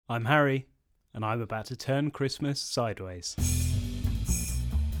I'm Harry, and I'm about to turn Christmas sideways.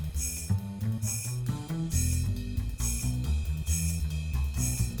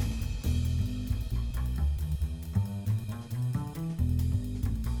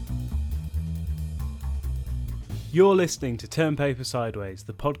 You're listening to Turn Paper Sideways,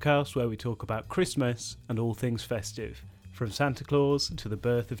 the podcast where we talk about Christmas and all things festive, from Santa Claus to the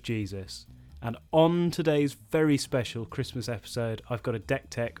birth of Jesus. And on today's very special Christmas episode, I've got a deck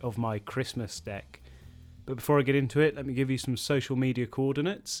tech of my Christmas deck. But before I get into it, let me give you some social media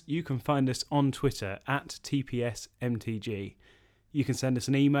coordinates. You can find us on Twitter at TPSMTG. You can send us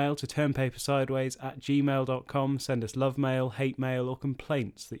an email to turnpapersideways@gmail.com, send us love mail, hate mail, or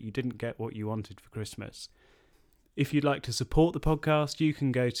complaints that you didn't get what you wanted for Christmas. If you'd like to support the podcast, you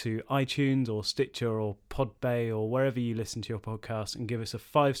can go to iTunes or Stitcher or Podbay or wherever you listen to your podcast and give us a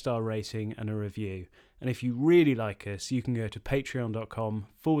 5-star rating and a review. And if you really like us, you can go to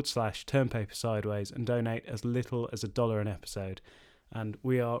patreon.com/turnpapersideways and donate as little as $1 an episode. And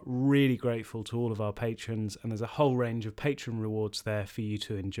we are really grateful to all of our patrons, and there's a whole range of patron rewards there for you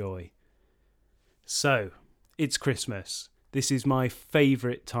to enjoy. So, it's Christmas. This is my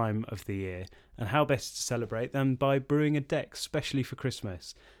favourite time of the year, and how best to celebrate than by brewing a deck specially for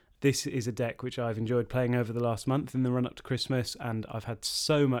Christmas. This is a deck which I've enjoyed playing over the last month in the run-up to Christmas, and I've had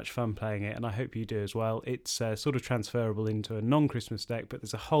so much fun playing it, and I hope you do as well. It's sort of transferable into a non-Christmas deck, but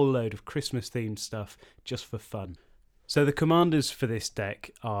there's a whole load of Christmas-themed stuff just for fun. So the commanders for this deck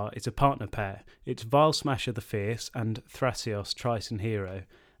it's a partner pair. It's Vile Smasher the Fierce and Thrasios Triton Hero.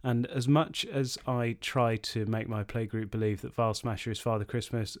 And as much as I try to make my playgroup believe that Vile Smasher is Father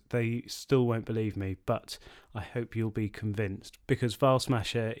Christmas, they still won't believe me, but I hope you'll be convinced, because Vile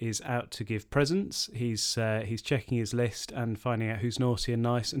Smasher is out to give presents. He's checking his list and finding out who's naughty and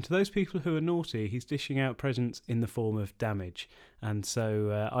nice, and to those people who are naughty, he's dishing out presents in the form of damage. And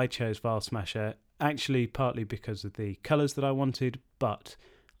so I chose Vile Smasher, actually partly because of the colours that I wanted, but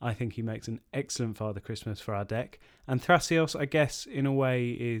I think he makes an excellent Father Christmas for our deck. And Thrasios, I guess, in a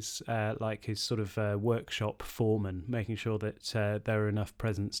way, is like his sort of workshop foreman, making sure that there are enough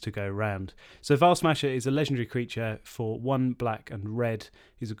presents to go round. So Vile Smasher is a legendary creature for 1 black and red.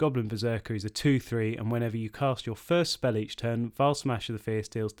 He's a Goblin Berserker, he's a 2/3, and whenever you cast your first spell each turn, Vile Smasher the Fierce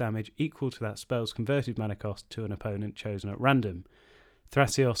deals damage equal to that spell's converted mana cost to an opponent chosen at random.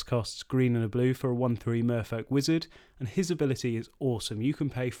 Thrasios costs green and a blue for a 1/3 Merfolk Wizard, and his ability is awesome. You can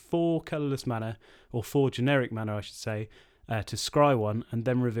pay 4 colourless mana, or 4 generic mana I should say, to scry one and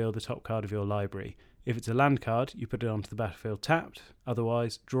then reveal the top card of your library. If it's a land card, you put it onto the battlefield tapped,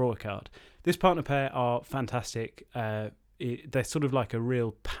 otherwise draw a card. This partner pair are fantastic. They're sort of like a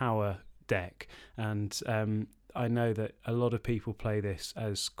real power deck, and I know that a lot of people play this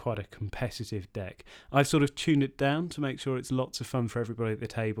as quite a competitive deck. I've sort of tuned it down to make sure it's lots of fun for everybody at the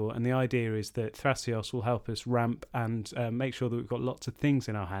table, and the idea is that Thrasios will help us ramp and make sure that we've got lots of things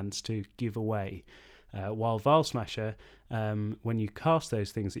in our hands to give away. While Vile Smasher, when you cast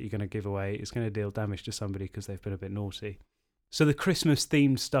those things that you're going to give away, is going to deal damage to somebody because they've been a bit naughty. So the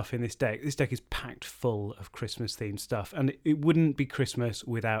Christmas-themed stuff in this deck is packed full of Christmas-themed stuff, and it wouldn't be Christmas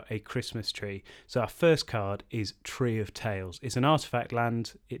without a Christmas tree. So our first card is Tree of Tales. It's an artifact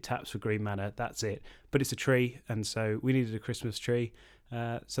land, it taps for green mana, that's it. But it's a tree, and so we needed a Christmas tree,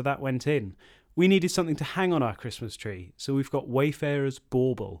 so that went in. We needed something to hang on our Christmas tree, so we've got Wayfarer's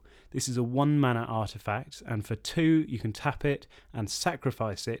Bauble. This is a 1-mana artifact, and for 2 you can tap it and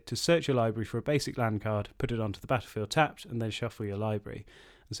sacrifice it to search your library for a basic land card, put it onto the battlefield tapped, and then shuffle your library.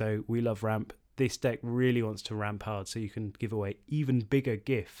 And so we love ramp. This deck really wants to ramp hard, so you can give away even bigger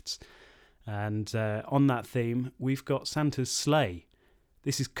gifts. And on that theme, we've got Santa's Sleigh.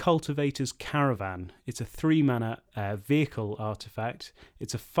 This is Cultivator's Caravan. It's a 3-mana vehicle artifact.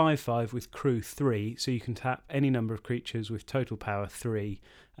 It's a 5/5 with crew 3, so you can tap any number of creatures with total power 3,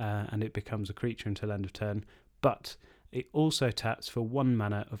 and it becomes a creature until end of turn. But it also taps for 1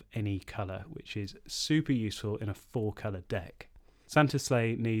 mana of any colour, which is super useful in a 4-colour deck. Santa's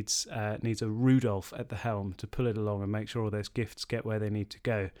Sleigh needs a Rudolph at the helm to pull it along and make sure all those gifts get where they need to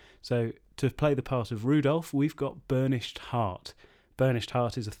go. So to play the part of Rudolph, we've got Burnished Heart. Burnished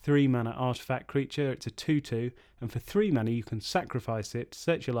Heart is a 3-mana artifact creature. It's a 2/2, and for 3 mana you can sacrifice it,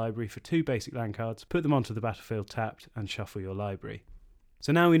 search your library for 2 basic land cards, put them onto the battlefield tapped, and shuffle your library.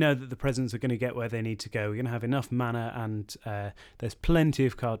 So now we know that the presents are going to get where they need to go. We're going to have enough mana, and there's plenty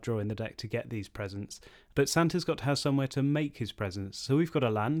of card draw in the deck to get these presents. But Santa's got to have somewhere to make his presents. So we've got a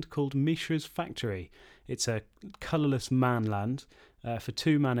land called Mishra's Factory. It's a colourless man land. For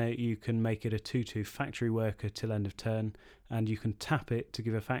 2 mana, you can make it a 2/2 factory worker till end of turn, and you can tap it to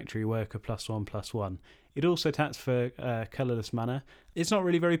give a factory worker +1/+1. It also taps for colourless mana. It's not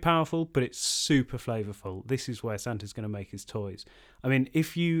really very powerful, but it's super flavourful. This is where Santa's going to make his toys. I mean,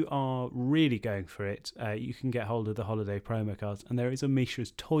 if you are really going for it, you can get hold of the holiday promo cards, and there is a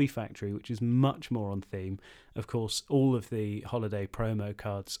Mishra's Toy Factory, which is much more on theme. Of course, all of the holiday promo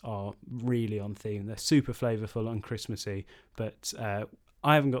cards are really on theme. They're super flavourful and Christmassy, but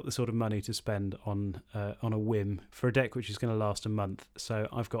I haven't got the sort of money to spend on a whim for a deck which is going to last a month, so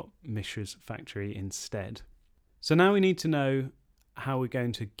I've got Mishra's Factory instead. So now we need to know how we're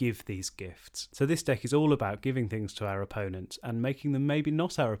going to give these gifts. So this deck is all about giving things to our opponents and making them maybe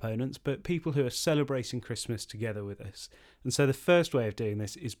not our opponents, but people who are celebrating Christmas together with us. And so the first way of doing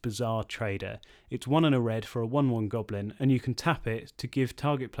this is Bazaar Trader. It's 1 and a red for a 1/1 goblin, and you can tap it to give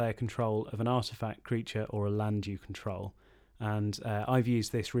target player control of an artifact, creature, or a land you control. And I've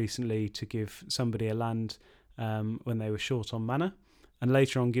used this recently to give somebody a land when they were short on mana, and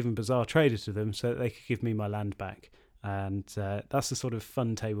later on given Bazaar Trader to them so that they could give me my land back. And that's the sort of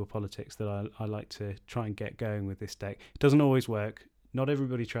fun table politics that I like to try and get going with this deck. It doesn't always work. Not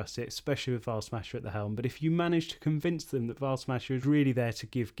everybody trusts it, especially with Vile Smasher at the helm, but if you manage to convince them that Vile Smasher is really there to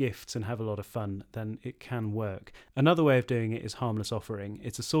give gifts and have a lot of fun, then it can work. Another way of doing it is Harmless Offering.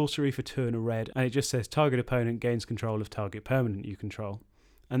 It's a sorcery for 2 and a red, and it just says target opponent gains control of target permanent you control.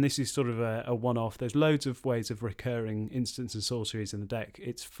 And this is sort of a one-off. There's loads of ways of recurring instants and sorceries in the deck.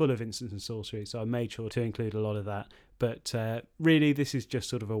 It's full of instants and sorceries, so I made sure to include a lot of that. But really, this is just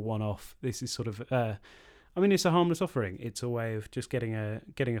sort of a one-off. This is sort of... it's a harmless offering. It's a way of just getting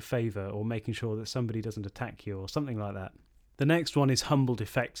a favour or making sure that somebody doesn't attack you or something like that. The next one is Humble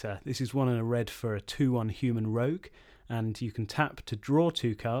Defector. This is 1 and a red for a 2/1 human rogue, and you can tap to draw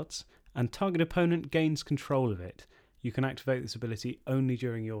 2 cards, and target opponent gains control of it. You can activate this ability only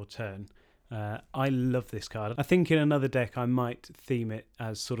during your turn. I love this card. I think in another deck I might theme it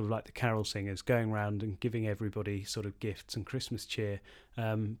as sort of like the Carol Singers, going around and giving everybody sort of gifts and Christmas cheer.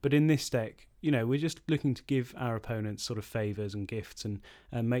 But in this deck, we're just looking to give our opponents sort of favours and gifts and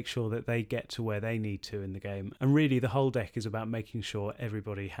make sure that they get to where they need to in the game. And really the whole deck is about making sure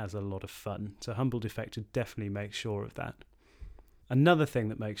everybody has a lot of fun. So Humble Defector definitely makes sure of that. Another thing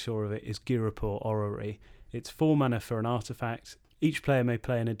that makes sure of it is Ghirapur Orrery. It's 4 mana for an artifact. Each player may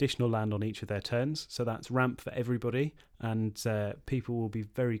play an additional land on each of their turns, so that's ramp for everybody, and people will be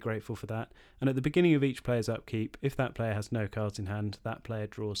very grateful for that. And at the beginning of each player's upkeep, if that player has no cards in hand, that player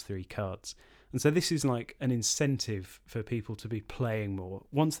draws 3 cards. And so this is like an incentive for people to be playing more.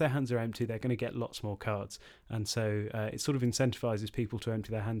 Once their hands are empty, they're going to get lots more cards. And so it sort of incentivizes people to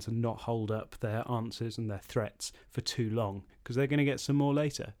empty their hands and not hold up their answers and their threats for too long, because they're going to get some more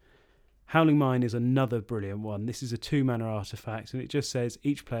later. Howling Mine is another brilliant one. This is a 2 mana artifact, and it just says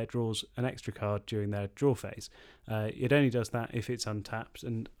each player draws an extra card during their draw phase. It only does that if it's untapped,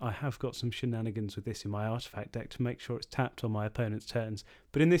 and I have got some shenanigans with this in my artifact deck to make sure it's tapped on my opponent's turns.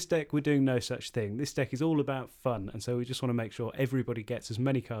 But in this deck, we're doing no such thing. This deck is all about fun, and so we just want to make sure everybody gets as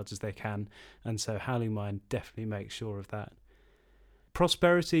many cards as they can, and so Howling Mine definitely makes sure of that.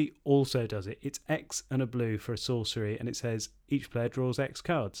 Prosperity also does it. It's X and a blue for a sorcery, and it says each player draws X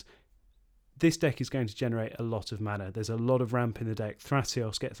cards. This deck is going to generate a lot of mana. There's a lot of ramp in the deck.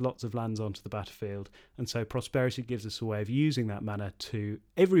 Thrasios gets lots of lands onto the battlefield, and so Prosperity gives us a way of using that mana to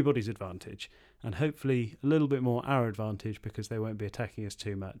everybody's advantage, and hopefully a little bit more our advantage because they won't be attacking us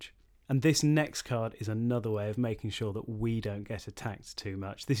too much. And this next card is another way of making sure that we don't get attacked too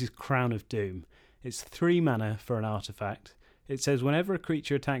much. This is Crown of Doom. It's 3 mana for an artifact. It says whenever a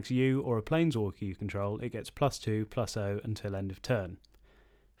creature attacks you or a planeswalker you control, it gets +2/+0 until end of turn.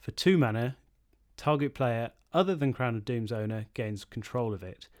 For 2 mana, target player other than Crown of Doom's owner gains control of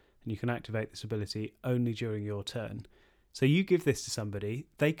it, and you can activate this ability only during your turn. So you give this to somebody,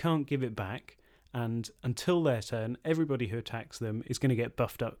 they can't give it back, and until their turn, everybody who attacks them is going to get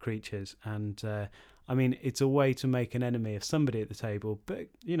buffed up creatures. And it's a way to make an enemy of somebody at the table, but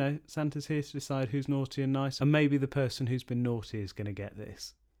Santa's here to decide who's naughty and nice, and maybe the person who's been naughty is going to get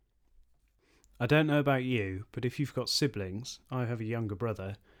this. I don't know about you, but if you've got siblings, I have a younger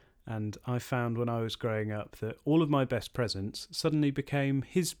brother, and I found when I was growing up that all of my best presents suddenly became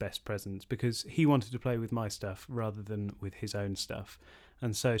his best presents because he wanted to play with my stuff rather than with his own stuff.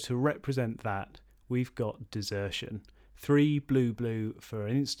 And so to represent that, we've got Desertion. 3 blue for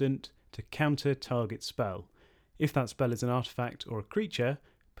an instant to counter target spell. If that spell is an artifact or a creature,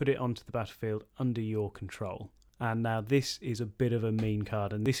 put it onto the battlefield under your control. And now this is a bit of a mean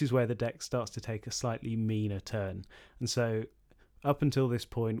card, and this is where the deck starts to take a slightly meaner turn. And so Up until this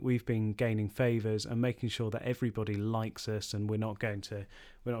point, we've been gaining favours and making sure that everybody likes us, and we're not going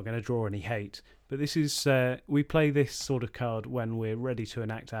to draw any hate. But this is we play this sort of card when we're ready to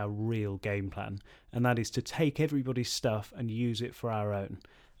enact our real game plan, and that is to take everybody's stuff and use it for our own.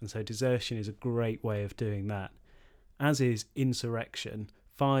 And so Desertion is a great way of doing that, as is Insurrection.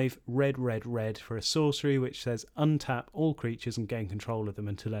 5 red, red, red for a sorcery which says untap all creatures and gain control of them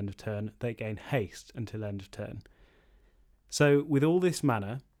until end of turn. They gain haste until end of turn. So with all this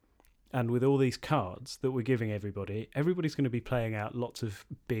mana and with all these cards that we're giving everybody's going to be playing out lots of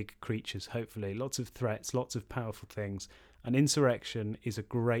big creatures, hopefully, lots of threats, lots of powerful things. And Insurrection is a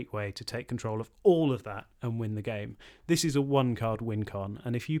great way to take control of all of that and win the game. This is a 1-card win con,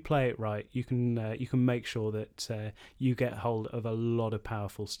 and if you play it right, you can make sure that you get hold of a lot of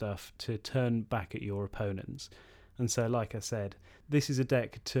powerful stuff to turn back at your opponents. And so, like I said, this is a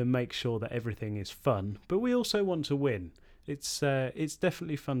deck to make sure that everything is fun, but we also want to win. It's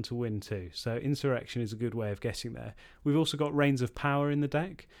definitely fun to win too. So Insurrection is a good way of getting there. We've also got Reigns of Power in the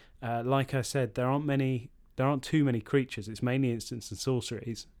deck. Like I said, there aren't too many creatures. It's mainly instants and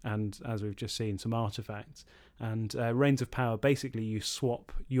sorceries, and as we've just seen, some artifacts. And Reigns of Power, basically you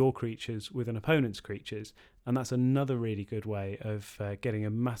swap your creatures with an opponent's creatures, and that's another really good way of getting a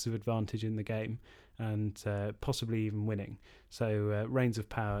massive advantage in the game and possibly even winning. So Reigns of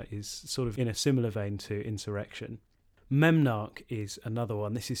Power is sort of in a similar vein to Insurrection. Memnarch is another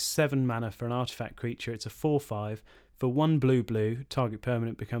one. This is 7 mana for an artifact creature. It's a 4/5. For 1 blue, target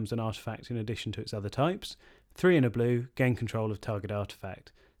permanent becomes an artifact in addition to its other types. 3 and a blue, gain control of target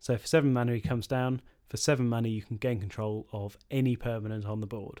artifact. So for 7 mana he comes down. For 7 mana you can gain control of any permanent on the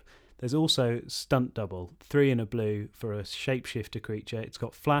board. There's also Stunt Double, 3 and a blue for a shapeshifter creature. It's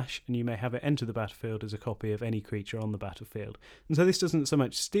got flash, and you may have it enter the battlefield as a copy of any creature on the battlefield. And so this doesn't so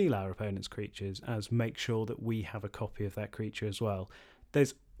much steal our opponent's creatures as make sure that we have a copy of that creature as well.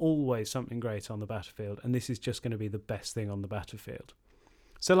 There's always something great on the battlefield, and this is just going to be the best thing on the battlefield.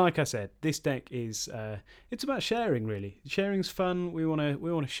 So like I said, this deck is it's about sharing, really. Sharing's fun. We want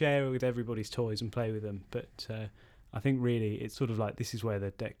to share with everybody's toys and play with them, but I think really it's sort of like this is where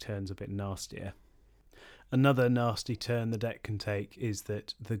the deck turns a bit nastier. Another nasty turn the deck can take is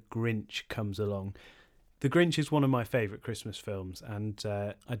that the Grinch comes along. The Grinch is one of my favourite Christmas films, and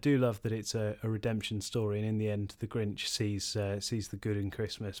I do love that it's a redemption story, and in the end the Grinch sees the good in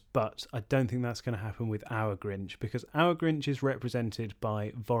Christmas. But I don't think that's going to happen with our Grinch, because our Grinch is represented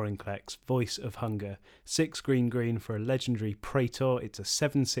by Vorinclex, Voice of Hunger. 6 green for a legendary Praetor. It's a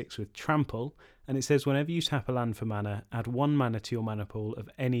 7/6 with trample, and it says whenever you tap a land for mana, add 1 mana to your mana pool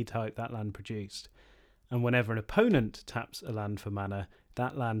of any type that land produced. And whenever an opponent taps a land for mana,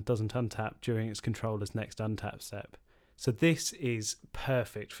 that land doesn't untap during its controller's next untap step. So this is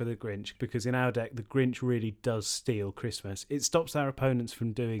perfect for the Grinch, because in our deck the Grinch really does steal Christmas. It stops our opponents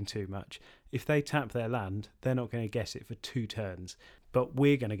from doing too much. If they tap their land, they're not going to get it for 2 turns, but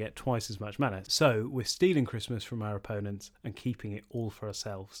we're going to get twice as much mana. So we're stealing Christmas from our opponents and keeping it all for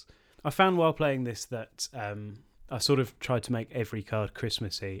ourselves. I found while playing this that I sort of tried to make every card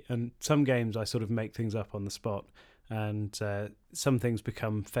Christmassy, and some games I sort of make things up on the spot, and some things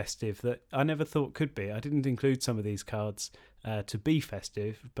become festive that I never thought could be. I didn't include some of these cards to be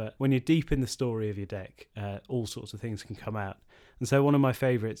festive, but when you're deep in the story of your deck, all sorts of things can come out. And so one of my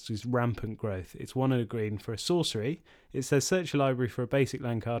favourites is Rampant Growth. It's 1 and a green for a sorcery. It says search your library for a basic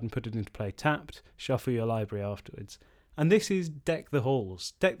land card and put it into play tapped, shuffle your library afterwards. And this is Deck the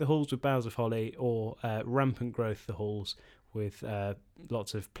Halls. Deck the Halls with Boughs of Holly, or Rampant Growth the Halls with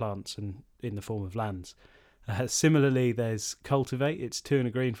lots of plants and in the form of lands. Similarly, there's Cultivate. It's 2 and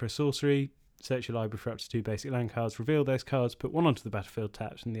a green for a sorcery. Search your library for up to 2 basic land cards. Reveal those cards, put 1 onto the battlefield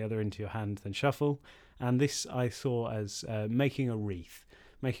tapped and the other into your hand, then shuffle. And this I saw as making a wreath,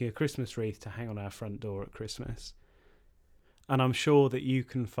 making a Christmas wreath to hang on our front door at Christmas. And I'm sure that you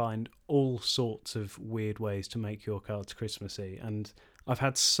can find all sorts of weird ways to make your cards Christmassy. And I've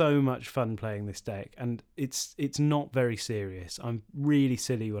had so much fun playing this deck, and it's not very serious. I'm really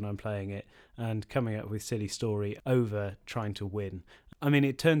silly when I'm playing it and coming up with silly story over trying to win. I mean,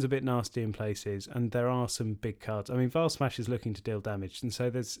 it turns a bit nasty in places, and there are some big cards. I mean, Vile Smash is looking to deal damage, and so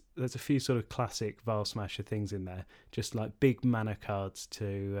there's a few sort of classic Vile Smasher things in there, just like big mana cards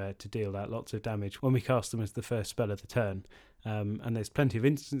to deal out lots of damage when we cast them as the first spell of the turn. And there's plenty of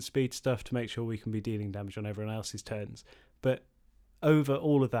instant speed stuff to make sure we can be dealing damage on everyone else's turns. But over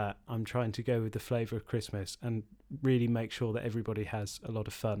all of that, I'm trying to go with the flavour of Christmas and really make sure that everybody has a lot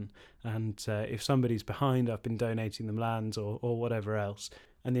of fun. And if somebody's behind, I've been donating them lands or whatever else.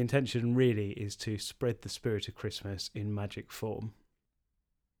 And the intention really is to spread the spirit of Christmas in magic form.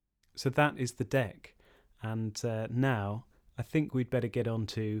 So that is the deck. And now I think we'd better get on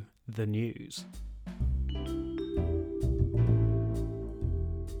to the news.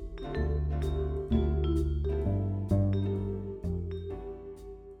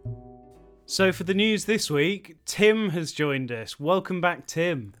 So for the news this week, Tim has joined us. Welcome back,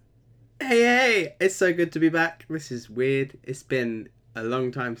 Tim. Hey, it's so good to be back. This is weird. It's been a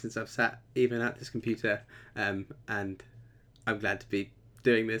long time since I've sat even at this computer, and I'm glad to be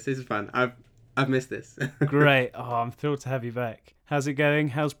doing this. This is fun. I've missed this. Great. Oh, I'm thrilled to have you back. How's it going?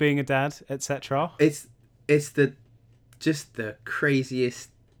 How's being a dad, etc.? It's just the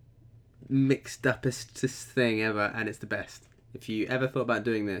craziest, mixed upest thing ever, and it's the best. If you ever thought about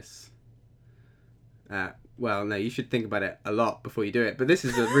doing this, well, no, you should think about it a lot before you do it. But this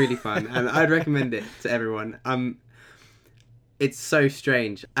is really fun, and I'd recommend it to everyone. It's so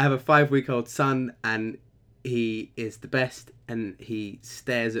strange. I have a 5-week-old son, and he is the best, and he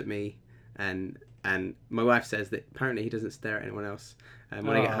stares at me, and my wife says that apparently he doesn't stare at anyone else. When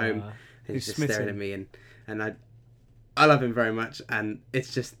I get home, he's just staring at me, and I love him very much, and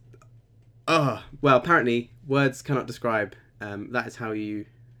it's just, well, apparently words cannot describe. That is how you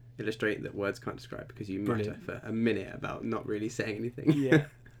illustrate that words can't describe, because you mutter for a minute about not really saying anything. Yeah.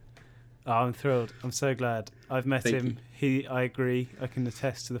 Oh, I'm thrilled. I'm so glad. I've met him. I agree. I can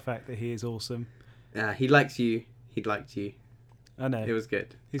attest to the fact that he is awesome. He likes you. He liked you. I know. It was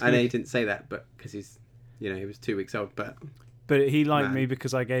good. I know he didn't say that, but because he's, he was 2 weeks old, but he liked me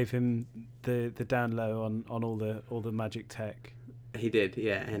because I gave him the down low on all the magic tech. He did,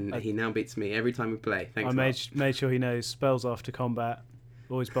 yeah, and he now beats me every time we play. Thanks. I made sure he knows spells after combat,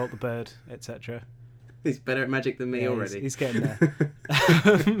 always bolt the bird, etc. He's better at magic than me already. He's getting there.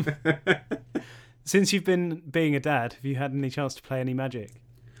 Since you've been being a dad, have you had any chance to play any Magic?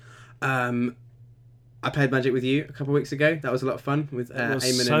 I played Magic with you a couple of weeks ago. That was a lot of fun with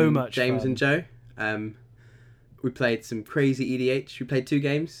Eamon and James and Joe. We played some crazy EDH. We played 2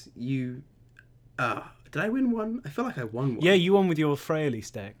 games. Did I win one? I feel like I won one. Yeah, you won with your Fraley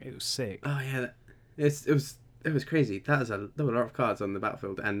stack. It was sick. Oh yeah, it was crazy. There were a lot of cards on the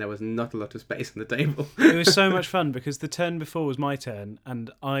battlefield, and there was not a lot of space on the table. It was so much fun because the turn before was my turn, and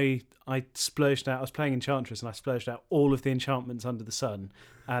I splurged out. I was playing Enchantress, and I splurged out all of the enchantments under the sun.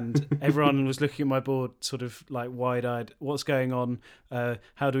 And everyone was looking at my board, sort of like wide-eyed. What's going on?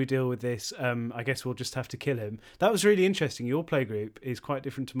 How do we deal with this? I guess we'll just have to kill him. That was really interesting. Your playgroup is quite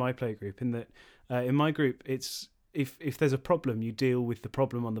different to my playgroup in that in my group it's. If there's a problem, you deal with the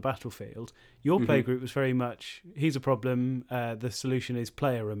problem on the battlefield. Your playgroup was very much, here's a problem, the solution is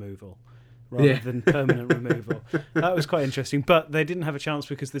player removal rather than permanent removal. That was quite interesting. But they didn't have a chance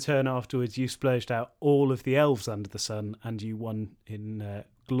because the turn afterwards you splurged out all of the elves under the sun and you won in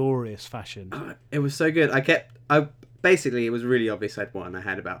glorious fashion. It was so good. Basically, it was really obvious I'd won. I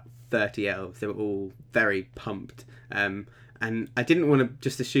had about 30 elves. They were all very pumped. And I didn't want to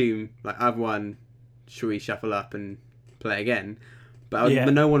just assume, like, I've won, should we shuffle up and play again? But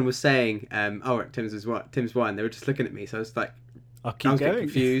no one was saying, Tim's won. They were just looking at me. So I was like, I'll keep going.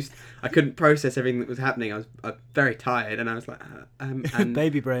 Confused. I couldn't process everything that was happening. I was very tired, and I was like,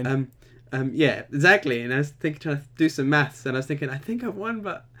 baby brain. Yeah, exactly. And I was trying to do some maths, and I was thinking, I think I've won,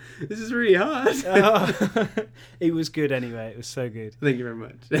 but this is really hard. It was good anyway. It was so good. Thank you very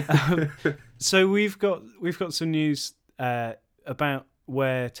much. So we've got some news about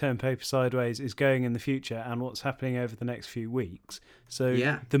where Turn Paper Sideways is going in the future and what's happening over the next few weeks. So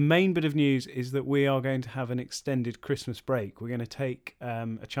the main bit of news is that we are going to have an extended Christmas break. We're going to take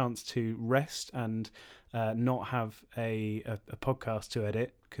a chance to rest and not have a podcast to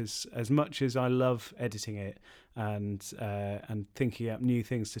edit, because as much as I love editing it and thinking up new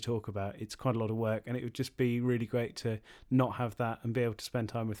things to talk about, it's quite a lot of work, and it would just be really great to not have that and be able to spend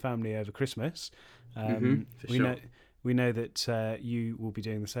time with family over Christmas. We know that you will be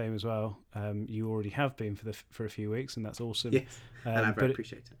doing the same as well. You already have been for a few weeks, and that's awesome. Yes, and I very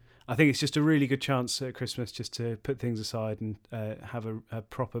appreciate it. I think it's just a really good chance at Christmas just to put things aside and have a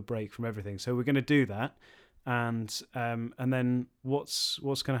proper break from everything. So we're going to do that, and then what's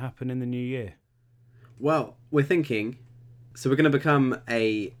going to happen in the new year? Well, we're thinking, so we're going to become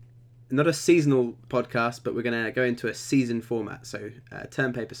not a seasonal podcast, but we're going to go into a season format. So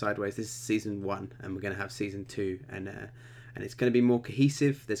Turn Paper Sideways, this is season 1, and we're going to have season 2, and it's going to be more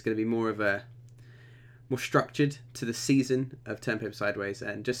cohesive. There's going to be more structured to the season of Turn Paper Sideways,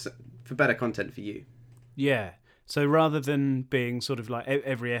 and just for better content for you. Yeah. So rather than being sort of like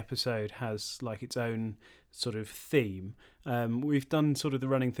every episode has like its own sort of theme, we've done sort of the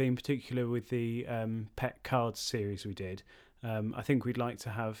running theme, particularly with the pet cards series we did. I think we'd like to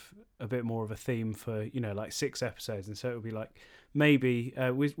have a bit more of a theme for, like 6 episodes. And so it'll be like, maybe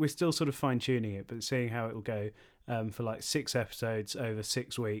we're still sort of fine tuning it, but seeing how it'll go. for like 6 episodes over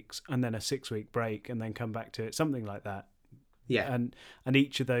 6 weeks, and then a 6-week break, and then come back to it, something like that. Yeah. And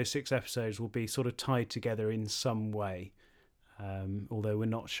each of those 6 episodes will be sort of tied together in some way. Although we're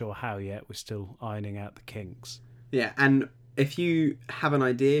not sure how yet, we're still ironing out the kinks. Yeah, and if you have an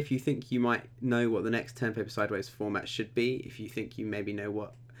idea, if you think you might know what the next Turn Paper Sideways format should be, if you think you maybe know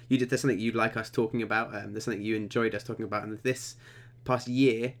what there's something you'd like us talking about, there's something you enjoyed us talking about in this past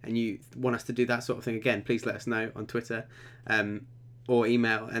year, and you want us to do that sort of thing again, please let us know on Twitter or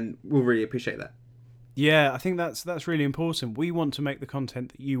email, and we'll really appreciate that. Yeah, I think that's really important. We want to make the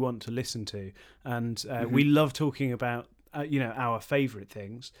content that you want to listen to, and we love talking about our favourite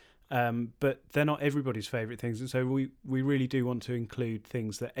things, but they're not everybody's favourite things, and so we really do want to include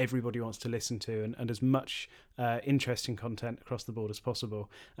things that everybody wants to listen to, and as much interesting content across the board as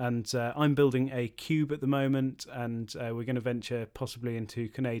possible. And I'm building a cube at the moment, and we're going to venture possibly into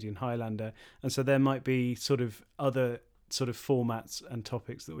Canadian Highlander, and so there might be sort of other sort of formats and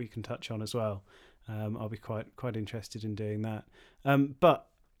topics that we can touch on as well. I'll be quite interested in doing that. But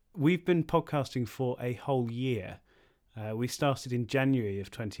we've been podcasting for a whole year. We started in January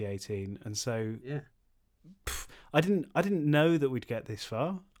of 2018, and so I didn't know that we'd get this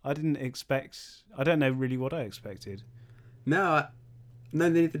far. I don't know really what I expected. No,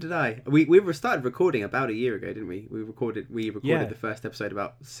 neither did I. We started recording about a year ago, didn't we? We recorded the first episode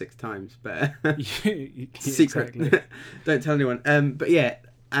about 6 times, but secret. Exactly. Don't tell anyone. But yeah,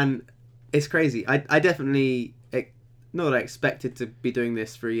 and it's crazy. I definitely, not that I expected to be doing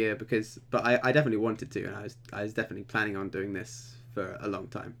this for a year, but I definitely wanted to, and I was definitely planning on doing this for a long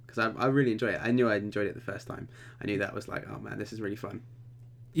time, because I really enjoy it. I knew I enjoyed it the first time. I knew that was like, oh man, this is really fun.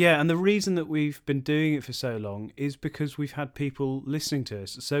 Yeah, and the reason that we've been doing it for so long is because we've had people listening to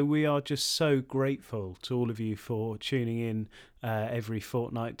us. So we are just so grateful to all of you for tuning in every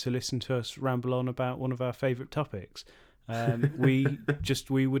fortnight to listen to us ramble on about one of our favourite topics. We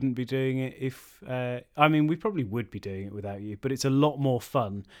wouldn't be doing it if we probably would be doing it without you, but it's a lot more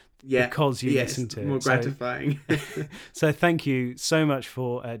fun because you listen to it. More gratifying. So thank you so much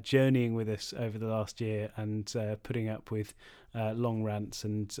for journeying with us over the last year, and putting up with long rants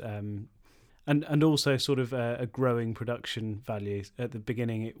and also sort of a growing production value. At the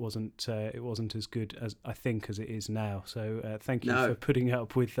beginning, it wasn't as good as I think as it is now. So thank you for putting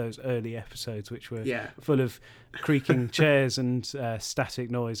up with those early episodes, which were full of creaking chairs and static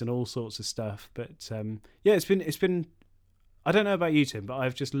noise and all sorts of stuff. But it's been. I don't know about you, Tim, but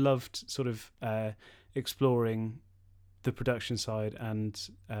I've just loved sort of exploring the production side and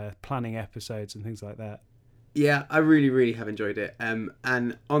planning episodes and things like that. Yeah, I really, really have enjoyed it. And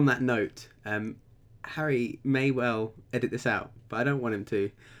on that note, Harry may well edit this out, but I don't want him to.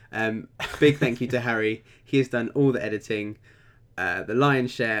 Big thank you to Harry. He has done all the editing, the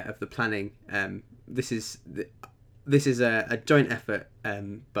lion's share of the planning. This is a joint effort,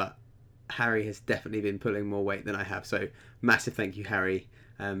 but Harry has definitely been pulling more weight than I have. So massive thank you, Harry.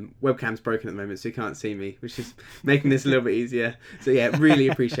 Webcam's broken at the moment, so you can't see me, which is making this a little bit easier. So yeah, really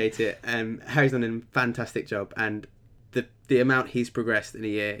appreciate it. Harry's done a fantastic job, and the amount he's progressed in a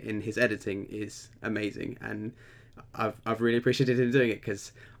year in his editing is amazing, and I've really appreciated him doing it,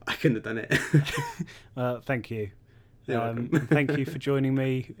 because I couldn't have done it. Thank you. You're welcome. Thank you for joining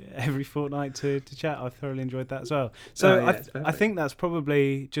me every fortnight to chat. I thoroughly enjoyed that as well. So I think that's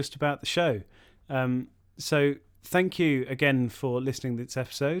probably just about the show. So thank you again for listening to this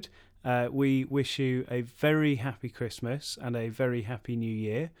episode. We wish you a very happy Christmas and a very happy New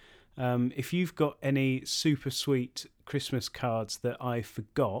Year. If you've got any super sweet Christmas cards that I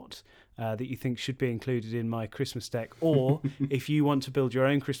forgot that you think should be included in my Christmas deck, or if you want to build your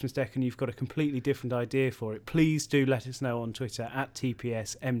own Christmas deck and you've got a completely different idea for it, please do let us know on Twitter at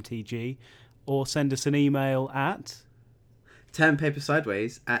TPSMTG, or send us an email at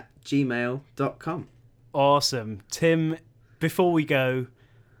turnpapersideways@gmail.com. Awesome. Tim, before we go,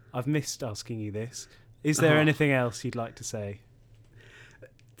 I've missed asking you this. Is there anything else you'd like to say?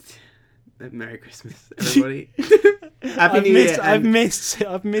 Merry Christmas, everybody. Happy New Year. I've missed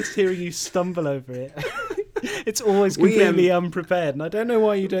hearing you stumble over it. It's always completely unprepared, and I don't know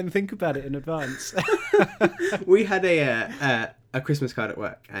why you don't think about it in advance. We had a Christmas card at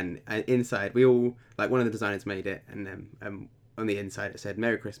work, and inside we all, like, one of the designers made it, and on the inside it said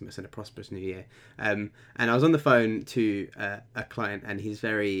Merry Christmas and a prosperous New Year. And I was on the phone to a client, and he's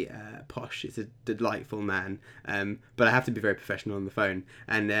very posh. He's a delightful man, but I have to be very professional on the phone.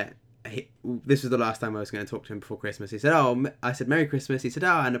 And this was the last time I was going to talk to him before Christmas. He said, I said Merry Christmas. He said,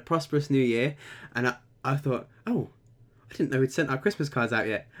 and a prosperous New Year. And I thought, I I didn't know we'd sent our Christmas cards out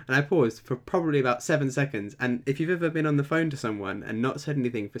yet. And I paused for probably about 7 seconds. And if you've ever been on the phone to someone and not said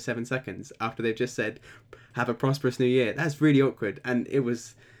anything for 7 seconds after they've just said, have a prosperous new year, that's really awkward. And it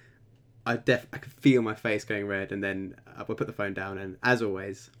was, I could feel my face going red. And then I would put the phone down. And as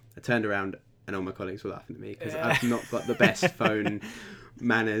always, I turned around and all my colleagues were laughing at me because I've not got the best phone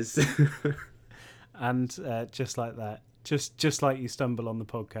manners. And just like that, just like you stumble on the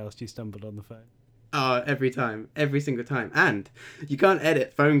podcast, you stumbled on the phone. Oh, every time. Every single time. And you can't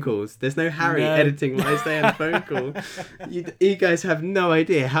edit phone calls. There's no Harry editing what I say on a phone call. You guys have no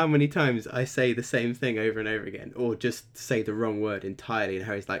idea how many times I say the same thing over and over again, or just say the wrong word entirely. And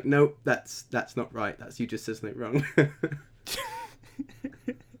Harry's like, no, that's not right. That's you just said something wrong.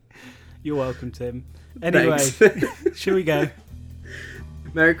 You're welcome, Tim. Anyway, shall we go?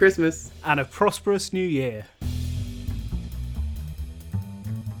 Merry Christmas. And a prosperous new year.